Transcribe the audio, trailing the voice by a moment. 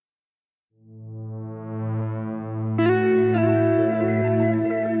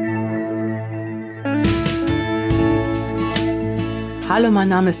Hallo, mein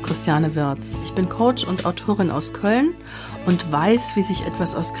Name ist Christiane Wirz. Ich bin Coach und Autorin aus Köln und weiß, wie sich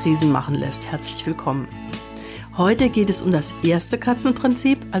etwas aus Krisen machen lässt. Herzlich willkommen. Heute geht es um das erste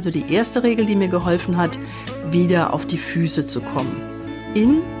Katzenprinzip, also die erste Regel, die mir geholfen hat, wieder auf die Füße zu kommen.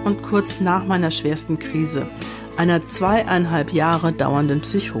 In und kurz nach meiner schwersten Krise, einer 2,5 Jahre dauernden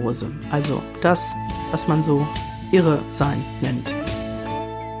Psychose. Also das, was man so irre sein nennt.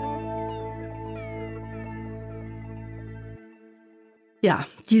 Ja,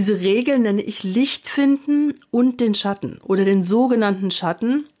 diese Regel nenne ich Licht finden und den Schatten oder den sogenannten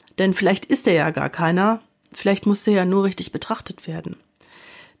Schatten, denn vielleicht ist er ja gar keiner, vielleicht muss der ja nur richtig betrachtet werden.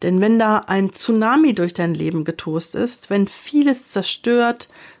 Denn wenn da ein Tsunami durch dein Leben getost ist, wenn vieles zerstört,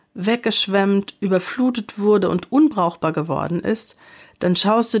 weggeschwemmt, überflutet wurde und unbrauchbar geworden ist, dann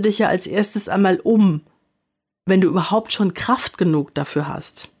schaust du dich ja als erstes einmal um, wenn du überhaupt schon Kraft genug dafür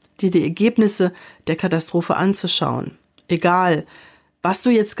hast, dir die Ergebnisse der Katastrophe anzuschauen. Egal, was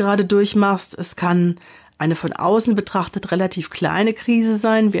du jetzt gerade durchmachst, es kann eine von außen betrachtet relativ kleine Krise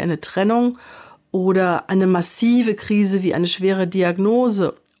sein, wie eine Trennung, oder eine massive Krise wie eine schwere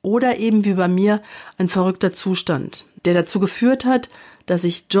Diagnose oder eben wie bei mir ein verrückter Zustand, der dazu geführt hat, dass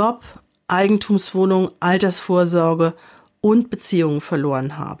ich Job, Eigentumswohnung, Altersvorsorge und Beziehungen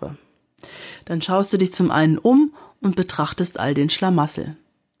verloren habe. Dann schaust du dich zum einen um und betrachtest all den Schlamassel,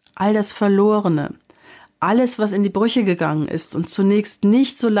 all das Verlorene, alles, was in die Brüche gegangen ist und zunächst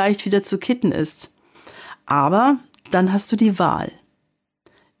nicht so leicht wieder zu kitten ist. Aber dann hast du die Wahl.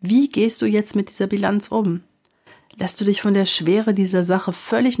 Wie gehst du jetzt mit dieser Bilanz um? Lässt du dich von der Schwere dieser Sache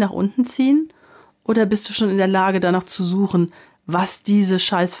völlig nach unten ziehen? Oder bist du schon in der Lage, danach zu suchen, was diese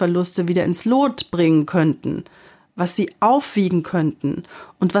Scheißverluste wieder ins Lot bringen könnten, was sie aufwiegen könnten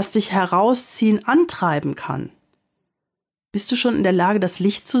und was dich herausziehen, antreiben kann? Bist du schon in der Lage, das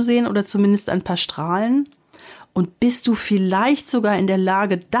Licht zu sehen oder zumindest ein paar Strahlen? Und bist du vielleicht sogar in der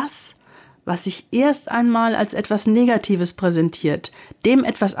Lage, das, was sich erst einmal als etwas Negatives präsentiert, dem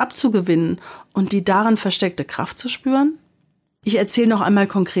etwas abzugewinnen und die darin versteckte Kraft zu spüren? Ich erzähle noch einmal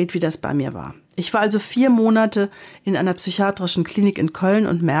konkret, wie das bei mir war. Ich war also 4 Monate in einer psychiatrischen Klinik in Köln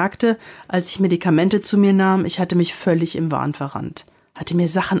und merkte, als ich Medikamente zu mir nahm, ich hatte mich völlig im Wahn verrannt. Hatte mir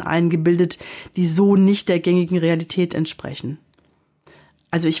Sachen eingebildet, die so nicht der gängigen Realität entsprechen.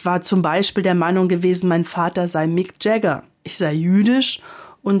 Also ich war zum Beispiel der Meinung gewesen, mein Vater sei Mick Jagger, ich sei jüdisch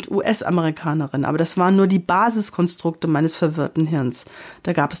und US-Amerikanerin, aber das waren nur die Basiskonstrukte meines verwirrten Hirns.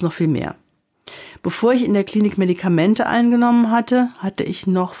 Da gab es noch viel mehr. Bevor ich in der Klinik Medikamente eingenommen hatte, hatte ich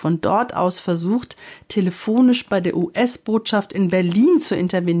noch von dort aus versucht, telefonisch bei der US-Botschaft in Berlin zu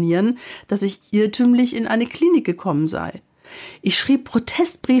intervenieren, dass ich irrtümlich in eine Klinik gekommen sei. Ich schrieb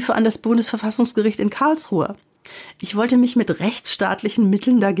Protestbriefe an das Bundesverfassungsgericht in Karlsruhe. Ich wollte mich mit rechtsstaatlichen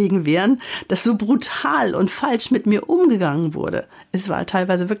Mitteln dagegen wehren, dass so brutal und falsch mit mir umgegangen wurde. Es war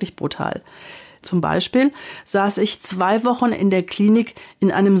teilweise wirklich brutal. Zum Beispiel saß ich 2 Wochen in der Klinik in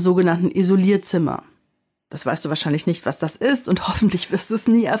einem sogenannten Isolierzimmer. Das weißt du wahrscheinlich nicht, was das ist und hoffentlich wirst du es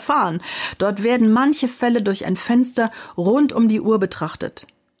nie erfahren. Dort werden manche Fälle durch ein Fenster rund um die Uhr betrachtet.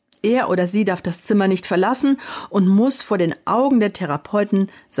 Er oder sie darf das Zimmer nicht verlassen und muss vor den Augen der Therapeuten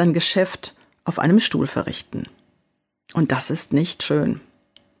sein Geschäft auf einem Stuhl verrichten. Und das ist nicht schön.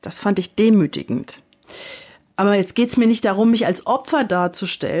 Das fand ich demütigend. Aber jetzt geht's mir nicht darum, mich als Opfer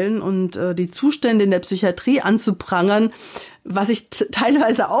darzustellen und die Zustände in der Psychiatrie anzuprangern, was ich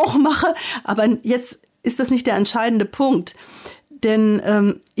teilweise auch mache, aber jetzt ist das nicht der entscheidende Punkt.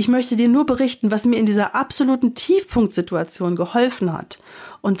 Denn ich möchte dir nur berichten, was mir in dieser absoluten Tiefpunktsituation geholfen hat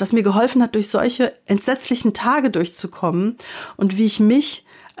und was mir geholfen hat, durch solche entsetzlichen Tage durchzukommen und wie ich mich,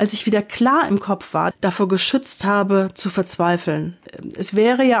 als ich wieder klar im Kopf war, davor geschützt habe, zu verzweifeln. Es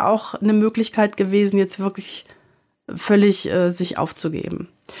wäre ja auch eine Möglichkeit gewesen, jetzt wirklich völlig sich aufzugeben.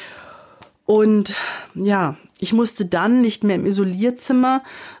 Und ja, ich musste dann nicht mehr im Isolierzimmer,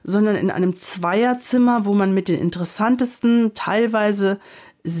 sondern in einem Zweierzimmer, wo man mit den interessantesten, teilweise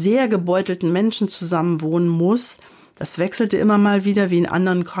sehr gebeutelten Menschen zusammenwohnen muss. Das wechselte immer mal wieder, wie in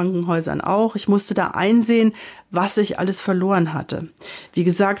anderen Krankenhäusern auch. Ich musste da einsehen, was ich alles verloren hatte. Wie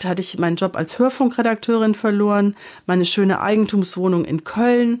gesagt, hatte ich meinen Job als Hörfunkredakteurin verloren, meine schöne Eigentumswohnung in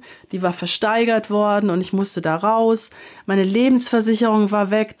Köln, die war versteigert worden und ich musste da raus. Meine Lebensversicherung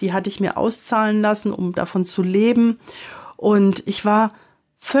war weg, die hatte ich mir auszahlen lassen, um davon zu leben. Und ich war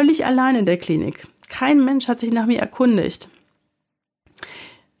völlig allein in der Klinik. Kein Mensch hat sich nach mir erkundigt.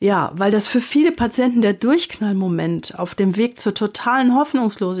 Ja, weil das für viele Patienten der Durchknallmoment auf dem Weg zur totalen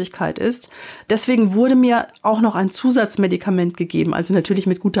Hoffnungslosigkeit ist. Deswegen wurde mir auch noch ein Zusatzmedikament gegeben, also natürlich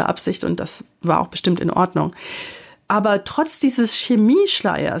mit guter Absicht und das war auch bestimmt in Ordnung. Aber trotz dieses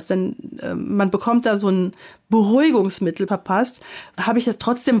Chemieschleiers, denn man bekommt da so ein Beruhigungsmittel verpasst, habe ich das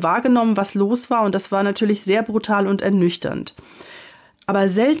trotzdem wahrgenommen, was los war. Und das war natürlich sehr brutal und ernüchternd. Aber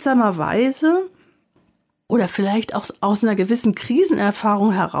seltsamerweise, oder vielleicht auch aus einer gewissen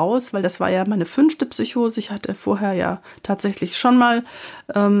Krisenerfahrung heraus, weil das war ja meine 5. Psychose, ich hatte vorher ja tatsächlich schon mal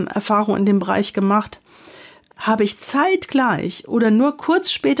Erfahrung in dem Bereich gemacht, habe ich zeitgleich oder nur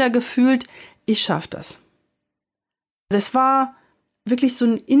kurz später gefühlt, ich schaffe das. Das war wirklich so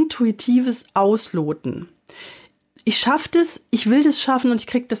ein intuitives Ausloten. Ich schaffe das, ich will das schaffen und ich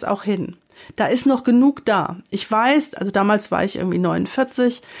kriege das auch hin. Da ist noch genug da. Ich weiß, also damals war ich irgendwie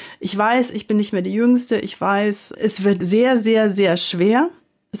 49, ich weiß, ich bin nicht mehr die Jüngste, ich weiß, es wird sehr, sehr, sehr schwer,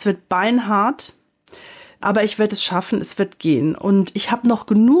 es wird beinhart, aber ich werde es schaffen, es wird gehen. Und ich habe noch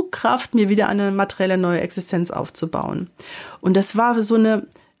genug Kraft, mir wieder eine materielle neue Existenz aufzubauen. Und das war so eine,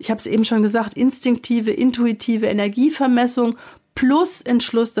 ich habe es eben schon gesagt, instinktive, intuitive Energievermessung plus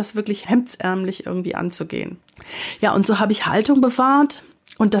Entschluss, das wirklich hemdsärmlich irgendwie anzugehen. Ja, und so habe ich Haltung bewahrt.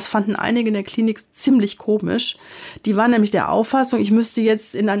 Und das fanden einige in der Klinik ziemlich komisch. Die waren nämlich der Auffassung, ich müsste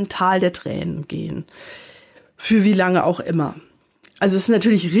jetzt in ein Tal der Tränen gehen. Für wie lange auch immer. Also es ist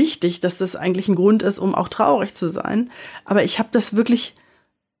natürlich richtig, dass das eigentlich ein Grund ist, um auch traurig zu sein. Aber ich habe das wirklich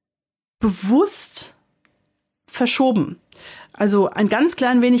bewusst verschoben. Also ein ganz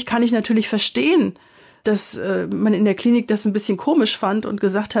klein wenig kann ich natürlich verstehen, dass man in der Klinik das ein bisschen komisch fand und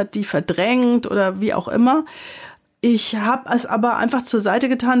gesagt hat, die verdrängt oder wie auch immer. Ich habe es aber einfach zur Seite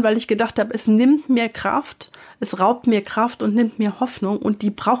getan, weil ich gedacht habe, es nimmt mir Kraft, es raubt mir Kraft und nimmt mir Hoffnung und die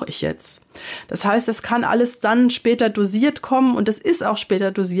brauche ich jetzt. Das heißt, es kann alles dann später dosiert kommen und es ist auch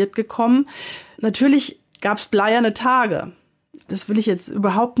später dosiert gekommen. Natürlich gab es bleierne Tage. Das will ich jetzt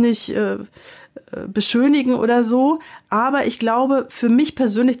überhaupt nicht beschönigen oder so, aber ich glaube, für mich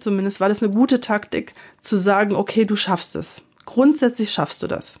persönlich zumindest war das eine gute Taktik, zu sagen, okay, du schaffst es. Grundsätzlich schaffst du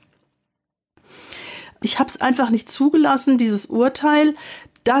das. Ich habe es einfach nicht zugelassen, dieses Urteil,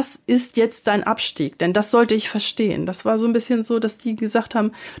 das ist jetzt dein Abstieg, denn das sollte ich verstehen. Das war so ein bisschen so, dass die gesagt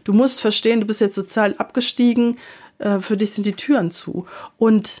haben, du musst verstehen, du bist jetzt sozial abgestiegen, für dich sind die Türen zu.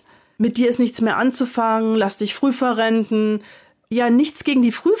 Und mit dir ist nichts mehr anzufangen, lass dich früh verrenten. Ja, nichts gegen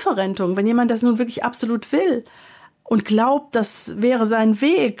die Frühverrentung, wenn jemand das nun wirklich absolut will und glaubt, das wäre sein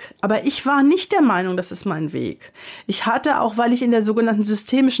Weg. Aber ich war nicht der Meinung, das ist mein Weg. Ich hatte auch, weil ich in der sogenannten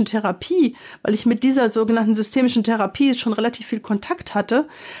systemischen Therapie, weil ich mit dieser sogenannten systemischen Therapie schon relativ viel Kontakt hatte,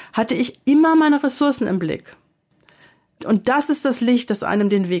 hatte ich immer meine Ressourcen im Blick. Und das ist das Licht, das einem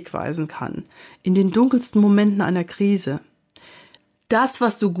den Weg weisen kann. In den dunkelsten Momenten einer Krise. Das,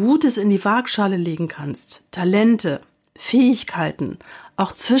 was du Gutes in die Waagschale legen kannst, Talente, Fähigkeiten,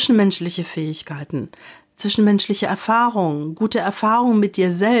 auch zwischenmenschliche Fähigkeiten, zwischenmenschliche Erfahrungen, gute Erfahrungen mit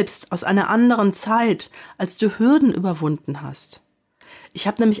dir selbst aus einer anderen Zeit, als du Hürden überwunden hast. Ich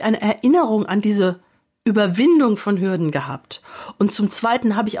habe nämlich eine Erinnerung an diese Überwindung von Hürden gehabt. Und zum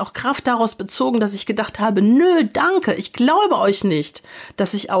Zweiten habe ich auch Kraft daraus bezogen, dass ich gedacht habe, nö, danke, ich glaube euch nicht,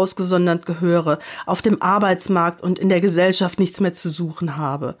 dass ich ausgesondert gehöre, auf dem Arbeitsmarkt und in der Gesellschaft nichts mehr zu suchen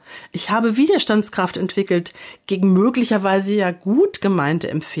habe. Ich habe Widerstandskraft entwickelt gegen möglicherweise ja gut gemeinte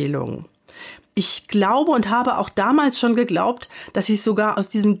Empfehlungen. Ich glaube und habe auch damals schon geglaubt, dass ich sogar aus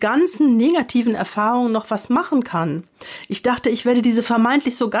diesen ganzen negativen Erfahrungen noch was machen kann. Ich dachte, ich werde diese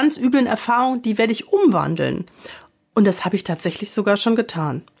vermeintlich so ganz üblen Erfahrungen, die werde ich umwandeln. Und das habe ich tatsächlich sogar schon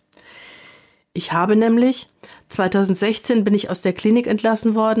getan. Ich habe nämlich, 2016 bin ich aus der Klinik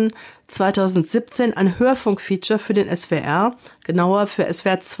entlassen worden, 2017 ein Hörfunkfeature für den SWR, genauer für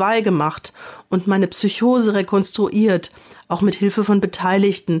SWR 2 gemacht und meine Psychose rekonstruiert, auch mit Hilfe von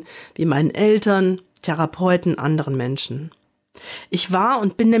Beteiligten, wie meinen Eltern, Therapeuten, anderen Menschen. Ich war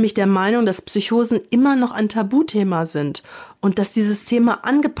und bin nämlich der Meinung, dass Psychosen immer noch ein Tabuthema sind und dass dieses Thema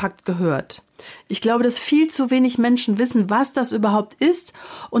angepackt gehört. Ich glaube, dass viel zu wenig Menschen wissen, was das überhaupt ist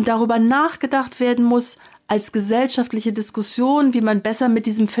und darüber nachgedacht werden muss als gesellschaftliche Diskussion, wie man besser mit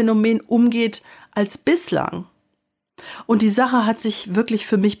diesem Phänomen umgeht als bislang. Und die Sache hat sich wirklich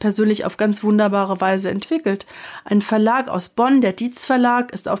für mich persönlich auf ganz wunderbare Weise entwickelt. Ein Verlag aus Bonn, der Dietz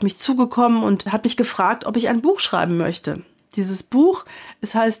Verlag, ist auf mich zugekommen und hat mich gefragt, ob ich ein Buch schreiben möchte. Dieses Buch,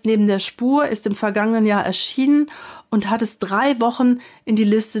 es heißt Neben der Spur, ist im vergangenen Jahr erschienen und hat es 3 Wochen in die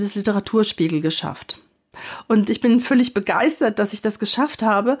Liste des Literaturspiegel geschafft. Und ich bin völlig begeistert, dass ich das geschafft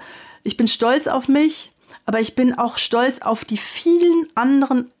habe. Ich bin stolz auf mich, aber ich bin auch stolz auf die vielen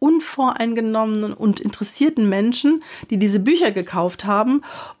anderen unvoreingenommenen und interessierten Menschen, die diese Bücher gekauft haben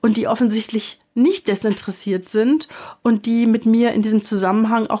und die offensichtlich nicht desinteressiert sind und die mit mir in diesem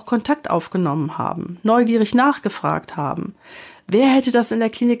Zusammenhang auch Kontakt aufgenommen haben, neugierig nachgefragt haben. Wer hätte das in der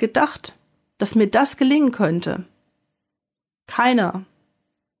Klinik gedacht, dass mir das gelingen könnte? Keiner.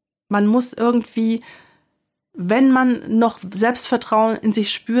 Man muss irgendwie, wenn man noch Selbstvertrauen in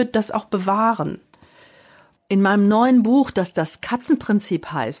sich spürt, das auch bewahren. In meinem neuen Buch, das das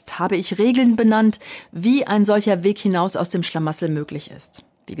Katzenprinzip heißt, habe ich Regeln benannt, wie ein solcher Weg hinaus aus dem Schlamassel möglich ist.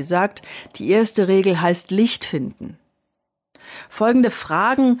 Wie gesagt, die erste Regel heißt Licht finden. Folgende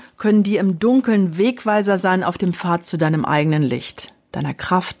Fragen können dir im Dunkeln Wegweiser sein auf dem Pfad zu deinem eigenen Licht, deiner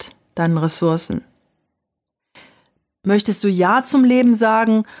Kraft, deinen Ressourcen. Möchtest du Ja zum Leben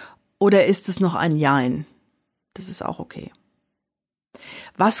sagen oder ist es noch ein Jein? Das ist auch okay.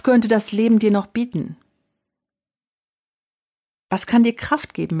 Was könnte das Leben dir noch bieten? Was kann dir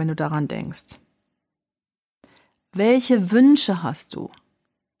Kraft geben, wenn du daran denkst? Welche Wünsche hast du?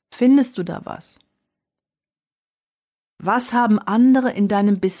 Findest du da was? Was haben andere in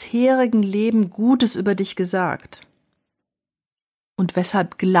deinem bisherigen Leben Gutes über dich gesagt? Und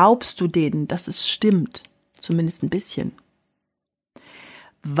weshalb glaubst du denen, dass es stimmt? Zumindest ein bisschen.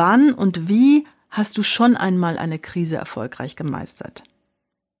 Wann und wie hast du schon einmal eine Krise erfolgreich gemeistert?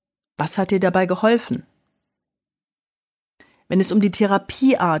 Was hat dir dabei geholfen? Wenn es um die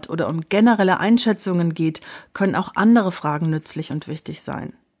Therapieart oder um generelle Einschätzungen geht, können auch andere Fragen nützlich und wichtig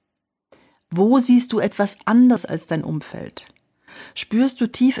sein. Wo siehst du etwas anders als dein Umfeld? Spürst du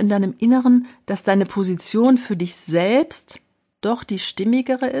tief in deinem Inneren, dass deine Position für dich selbst doch die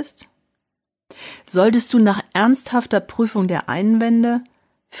stimmigere ist? Solltest du nach ernsthafter Prüfung der Einwände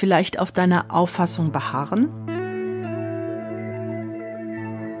vielleicht auf deiner Auffassung beharren?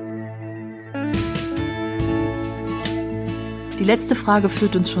 Die letzte Frage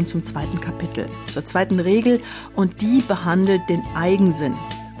führt uns schon zum zweiten Kapitel, zur zweiten Regel, und die behandelt den Eigensinn.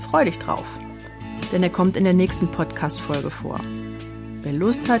 Freu dich drauf, denn er kommt in der nächsten Podcast-Folge vor. Wer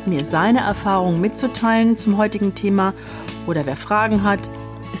Lust hat, mir seine Erfahrungen mitzuteilen zum heutigen Thema oder wer Fragen hat,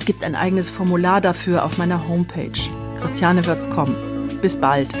 es gibt ein eigenes Formular dafür auf meiner Homepage. Christiane wird's kommen. Bis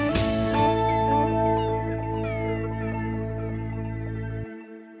bald.